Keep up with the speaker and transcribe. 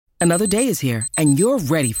Another day is here, and you're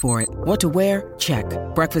ready for it. What to wear? Check.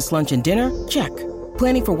 Breakfast, lunch, and dinner? Check.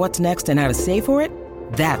 Planning for what's next and how to save for it?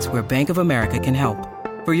 That's where Bank of America can help.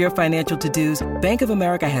 For your financial to-dos, Bank of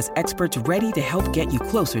America has experts ready to help get you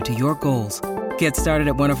closer to your goals. Get started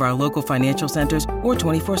at one of our local financial centers or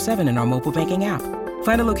 24/7 in our mobile banking app.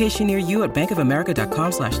 Find a location near you at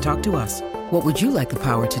bankofamerica.com/talktous. What would you like the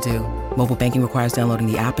power to do? Mobile banking requires downloading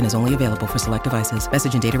the app and is only available for select devices.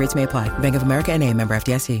 Message and data rates may apply. Bank of America N.A., member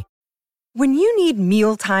FDIC. When you need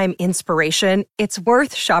mealtime inspiration, it's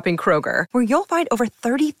worth shopping Kroger, where you'll find over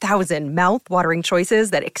 30,000 mouth-watering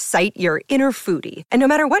choices that excite your inner foodie. And no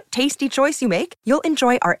matter what tasty choice you make, you'll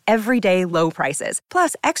enjoy our everyday low prices,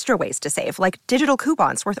 plus extra ways to save, like digital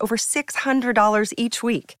coupons worth over $600 each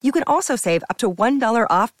week. You can also save up to $1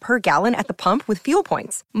 off per gallon at the pump with fuel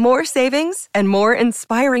points. More savings and more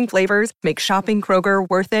inspiring flavors make shopping Kroger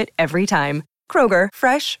worth it every time. Kroger,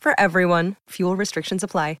 fresh for everyone. Fuel restrictions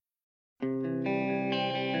apply.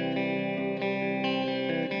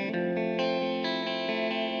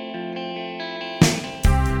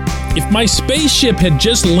 If my spaceship had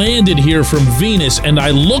just landed here from Venus and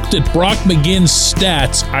I looked at Brock McGinn's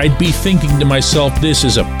stats, I'd be thinking to myself, this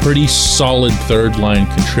is a pretty solid third-line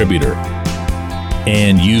contributor.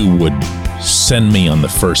 And you would send me on the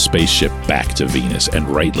first spaceship back to Venus, and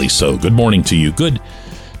rightly so. Good morning to you. Good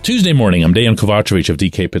Tuesday morning. I'm Dejan Kovacevic of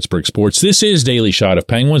DK Pittsburgh Sports. This is Daily Shot of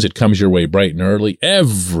Penguins. It comes your way bright and early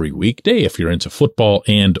every weekday if you're into football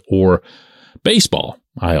and or baseball.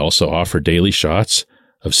 I also offer daily shots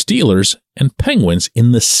of Steelers and Penguins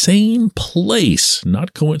in the same place,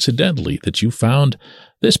 not coincidentally, that you found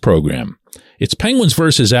this program. It's Penguins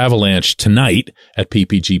versus Avalanche tonight at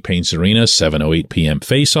PPG Paints Arena, 7:08 p.m.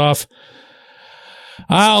 face-off.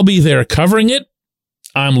 I'll be there covering it.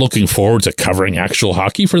 I'm looking forward to covering actual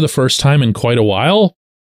hockey for the first time in quite a while.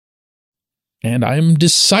 And I'm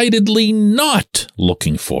decidedly not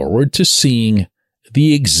looking forward to seeing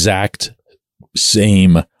the exact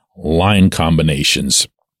same line combinations,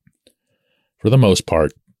 for the most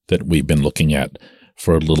part, that we've been looking at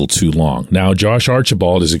for a little too long. Now, Josh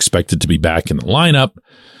Archibald is expected to be back in the lineup,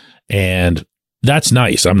 and that's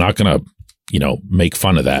nice. I'm not going to, make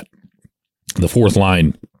fun of that. The fourth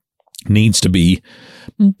line needs to be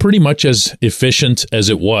pretty much as efficient as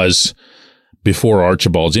it was before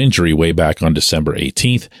Archibald's injury way back on December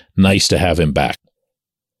 18th. Nice to have him back.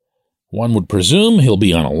 One would presume he'll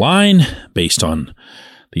be on a line based on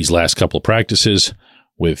these last couple of practices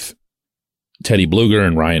with Teddy Bluger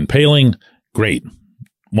and Ryan Poehling. Great.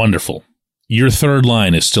 Wonderful. Your third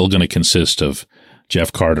line is still going to consist of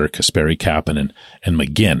Jeff Carter, Kasperi Kapanen, and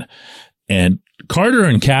McGinn. And Carter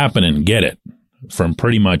and Kapanen get it from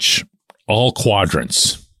pretty much all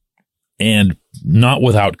quadrants, and not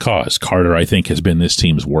without cause. Carter, I think, has been this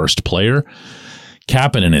team's worst player.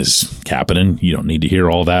 Kapanen is Kapanen. You don't need to hear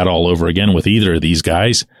all that all over again with either of these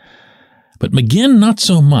guys. But McGinn, not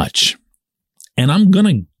so much. And I'm going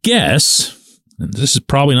to guess, and this is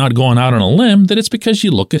probably not going out on a limb, that it's because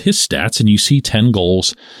you look at his stats and you see 10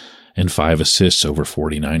 goals and 5 assists over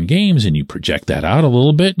 49 games, and you project that out a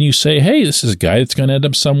little bit, and you say, hey, this is a guy that's going to end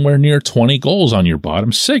up somewhere near 20 goals on your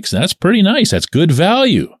bottom six. That's pretty nice. That's good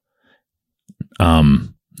value.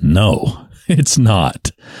 No, it's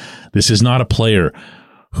not. This is not a player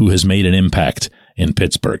who has made an impact in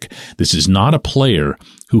Pittsburgh. This is not a player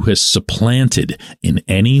who has supplanted in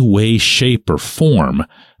any way, shape, or form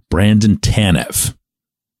Brandon Tanev.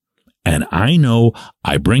 And I know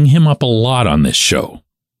I bring him up a lot on this show.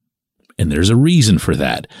 And there's a reason for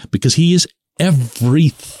that, because he is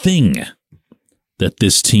everything that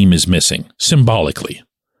this team is missing, symbolically.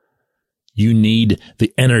 You need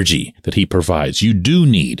the energy that he provides. You do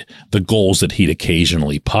need the goals that he'd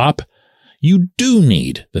occasionally pop. You do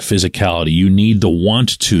need the physicality. You need the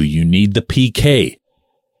want to. You need the PK.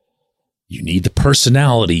 You need the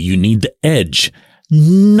personality. You need the edge.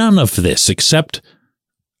 None of this, except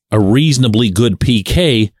a reasonably good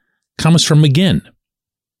PK, comes from McGinn.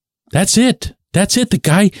 That's it. That's it. The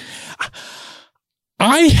guy,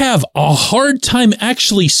 I have a hard time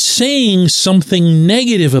actually saying something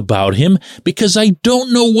negative about him because I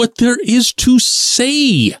don't know what there is to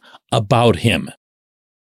say about him.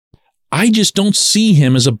 I just don't see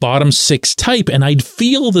him as a bottom six type, and I'd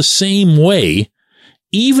feel the same way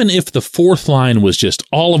even if the fourth line was just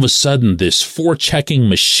all of a sudden this forechecking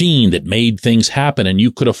machine that made things happen, and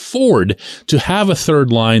you could afford to have a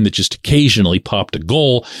third line that just occasionally popped a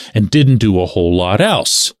goal and didn't do a whole lot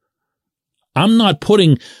else. I'm not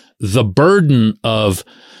putting the burden of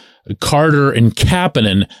Carter and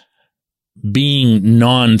Kapanen being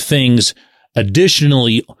non-things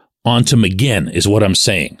additionally onto McGinn, is what I'm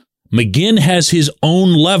saying. McGinn has his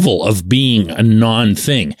own level of being a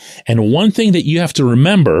non-thing. And one thing that you have to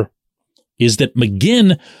remember is that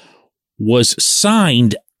McGinn was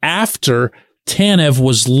signed after Tanev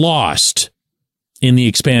was lost in the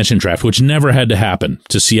expansion draft, which never had to happen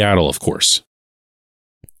to Seattle, of course.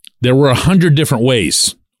 There were 100 different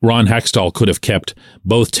ways Ron Hextall could have kept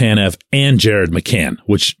both Tanev and Jared McCann,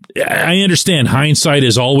 which I understand hindsight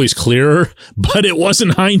is always clearer, but it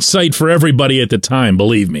wasn't hindsight for everybody at the time,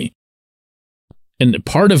 believe me. And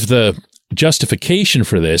part of the justification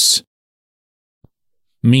for this,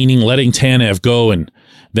 meaning letting Tanev go and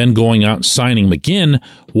then going out and signing McGinn,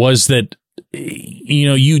 was that,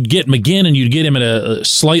 you'd get McGinn and you'd get him at a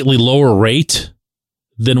slightly lower rate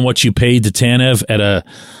than what you paid to Tanev at a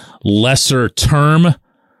lesser term.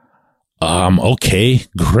 Okay,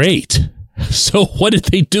 great. So what did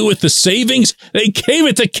they do with the savings? They gave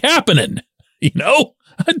it to Kapanen.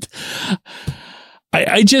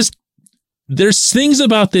 I just, there's things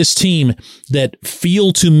about this team that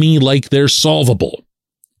feel to me like they're solvable.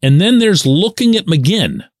 And then there's looking at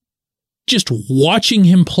McGinn, just watching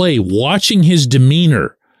him play, watching his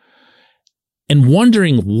demeanor, and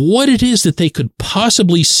wondering what it is that they could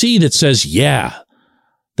possibly see that says, yeah,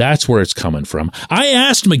 that's where it's coming from. I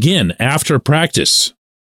asked McGinn after practice,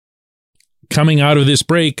 coming out of this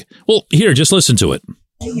break, well, here, just listen to it.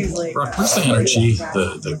 Brock, where's the energy,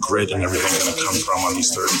 the grit, and everything going to come from on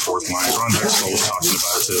these third and fourth lines? Ron Hextall was talking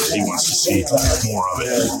about it too. He wants to see more of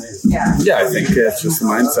it. Yeah, I think it's just the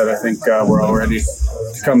mindset. I think we're all ready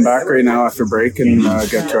to come back right now after break and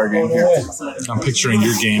get to our game here. I'm picturing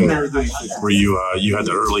your game where you had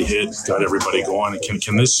the early hit, got everybody going.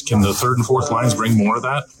 Can the third and fourth lines bring more of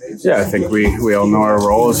that? Yeah, I think we all know our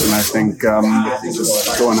roles, and I think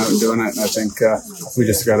just going out and doing it. And I think we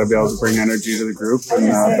just got to be able to bring energy to the group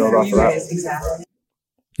and build off of that.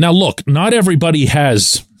 Now, look, not everybody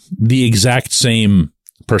has the exact same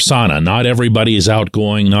persona. Not everybody is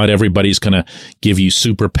outgoing. Not everybody's going to give you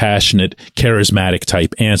super passionate, charismatic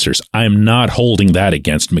type answers. I'm not holding that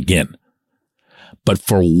against McGinn. But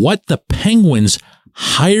for what the Penguins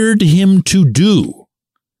hired him to do,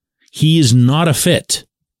 he is not a fit.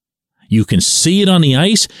 You can see it on the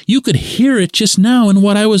ice. You could hear it just now in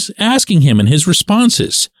what I was asking him and his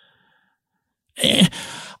responses.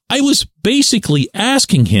 I was basically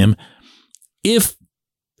asking him if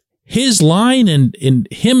his line and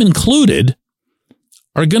him included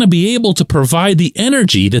are going to be able to provide the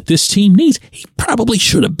energy that this team needs. He probably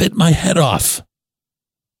should have bit my head off.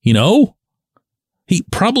 He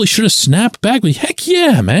probably should have snapped back with, heck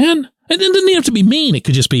yeah, man. It didn't have to be mean. It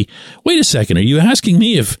could just be, wait a second, are you asking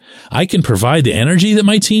me if I can provide the energy that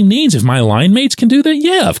my team needs? If my line mates can do that?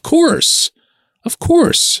 Yeah, of course. Of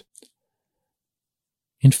course.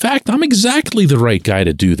 In fact, I'm exactly the right guy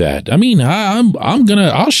to do that. I mean,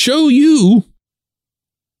 I'll show you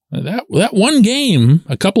that one game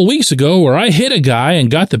a couple weeks ago where I hit a guy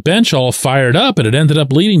and got the bench all fired up and it ended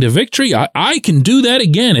up leading to victory. I can do that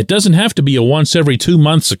again. It doesn't have to be a once every 2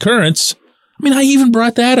 months occurrence. I mean, I even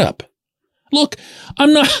brought that up. Look,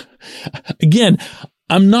 I'm not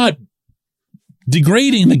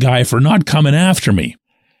degrading the guy for not coming after me.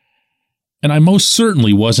 And I most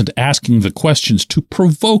certainly wasn't asking the questions to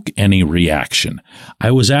provoke any reaction. I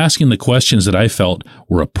was asking the questions that I felt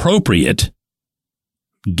were appropriate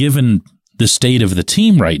given the state of the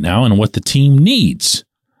team right now and what the team needs.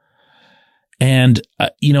 And,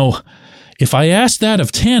 if I asked that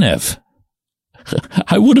of Tanev,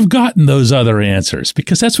 I would have gotten those other answers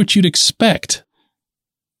because that's what you'd expect.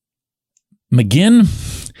 McGinn,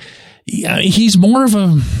 he's more of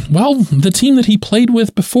the team that he played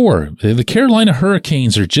with before. The Carolina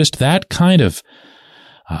Hurricanes are just that kind of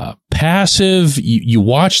passive. You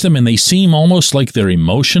watch them and they seem almost like they're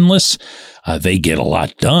emotionless. They get a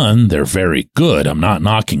lot done. They're very good. I'm not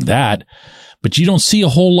knocking that. But you don't see a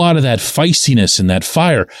whole lot of that feistiness and that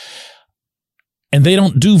fire. And they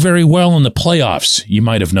don't do very well in the playoffs, you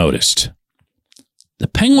might have noticed. The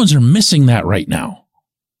Penguins are missing that right now.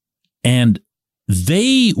 And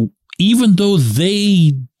even though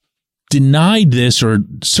they denied this or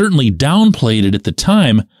certainly downplayed it at the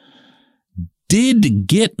time, did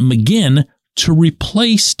get McGinn to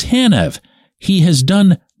replace Tanev. He has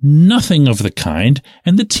done nothing of the kind,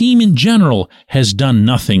 and the team in general has done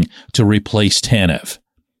nothing to replace Tanev.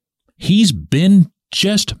 He's been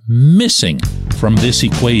just missing from this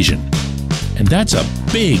equation. And that's a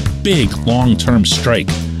big, big long-term strike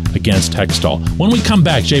against Hextall. When we come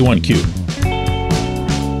back, J1Q.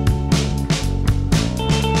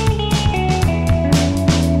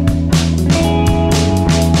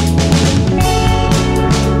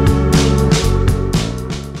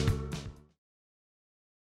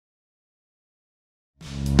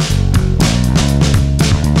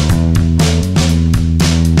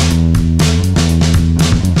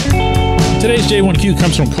 Today's J1Q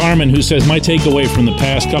comes from Carmen, who says, my takeaway from the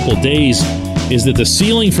past couple days is that the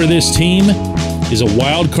ceiling for this team is a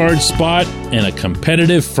wild card spot and a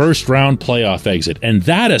competitive first-round playoff exit. And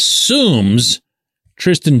that assumes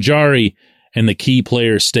Tristan Jarry and the key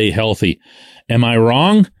players stay healthy. Am I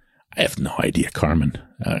wrong? I have no idea, Carmen.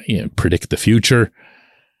 Predict the future.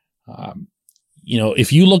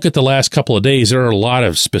 If you look at the last couple of days, there are a lot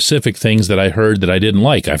of specific things that I heard that I didn't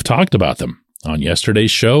like. I've talked about them on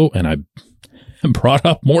yesterday's show, and I brought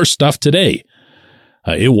up more stuff today.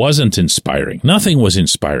 It wasn't inspiring. Nothing was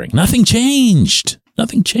inspiring. Nothing changed.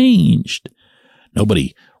 Nothing changed.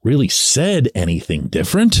 Nobody really said anything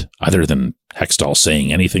different other than Hextall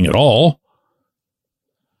saying anything at all.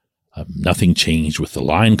 Nothing changed with the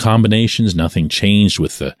line combinations. Nothing changed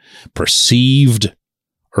with the perceived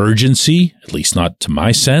urgency, at least not to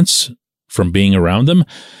my sense, from being around them.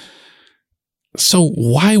 So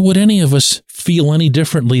why would any of us feel any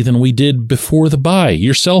differently than we did before the bye,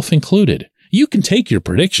 yourself included? You can take your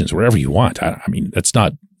predictions wherever you want. I mean, that's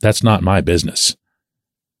not my business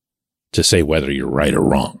to say whether you're right or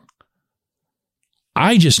wrong.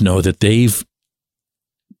 I just know that they've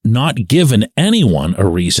not given anyone a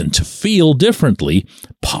reason to feel differently,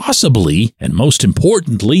 possibly, and most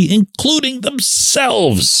importantly, including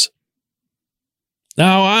themselves.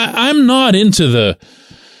 Now, I'm not into the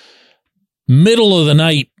middle of the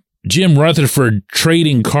night Jim Rutherford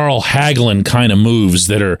trading Carl Hagelin kind of moves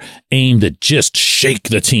that are aimed at just shake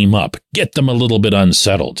the team up, get them a little bit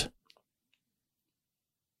unsettled.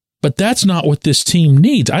 But that's not what this team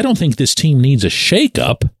needs. I don't think this team needs a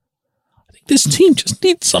shake-up. I think this team just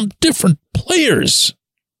needs some different players,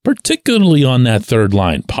 particularly on that third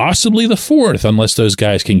line, possibly the fourth, unless those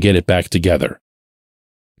guys can get it back together.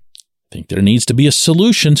 I think there needs to be a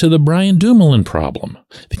solution to the Brian Dumoulin problem.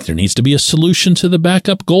 I think there needs to be a solution to the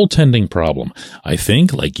backup goaltending problem. I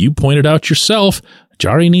think, like you pointed out yourself,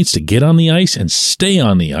 Jarry needs to get on the ice and stay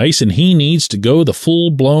on the ice, and he needs to go the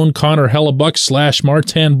full-blown Connor Hellebuck /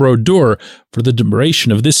 Martin Brodeur for the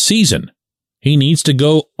duration of this season. He needs to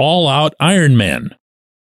go all-out Iron Man.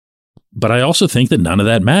 But I also think that none of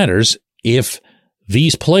that matters if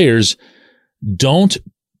these players don't,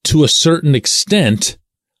 to a certain extent,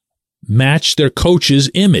 match their coach's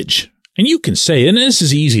image. And you can say, and this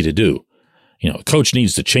is easy to do, the coach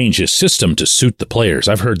needs to change his system to suit the players.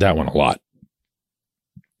 I've heard that one a lot.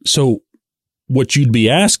 So what you'd be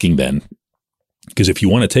asking then, because if you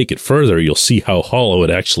want to take it further, you'll see how hollow it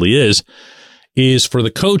actually is for the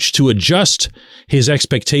coach to adjust his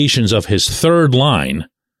expectations of his third line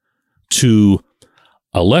to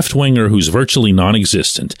a left winger who's virtually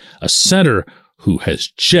non-existent, a center who has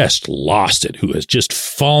just lost it, who has just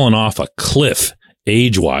fallen off a cliff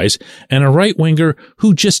age-wise, and a right winger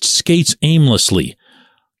who just skates aimlessly.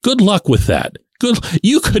 Good luck with that.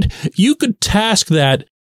 You could task that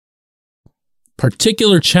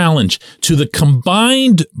particular challenge to the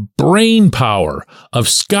combined brain power of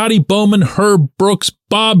Scotty Bowman, Herb Brooks,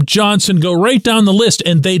 Bob Johnson, go right down the list,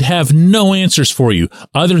 and they'd have no answers for you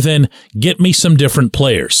other than get me some different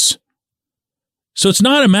players. So it's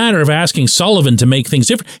not a matter of asking Sullivan to make things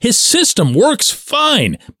different. His system works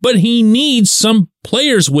fine, but he needs some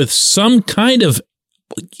players with some kind of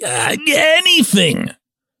anything.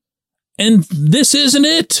 And this isn't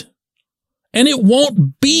it. And it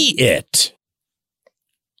won't be it.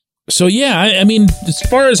 So yeah, I mean, as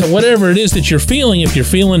far as whatever it is that you're feeling, if you're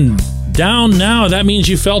feeling down now, that means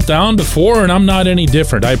you felt down before, and I'm not any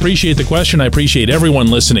different. I appreciate the question. I appreciate everyone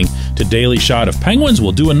listening to Daily Shot of Penguins.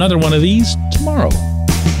 We'll do another one of these tomorrow.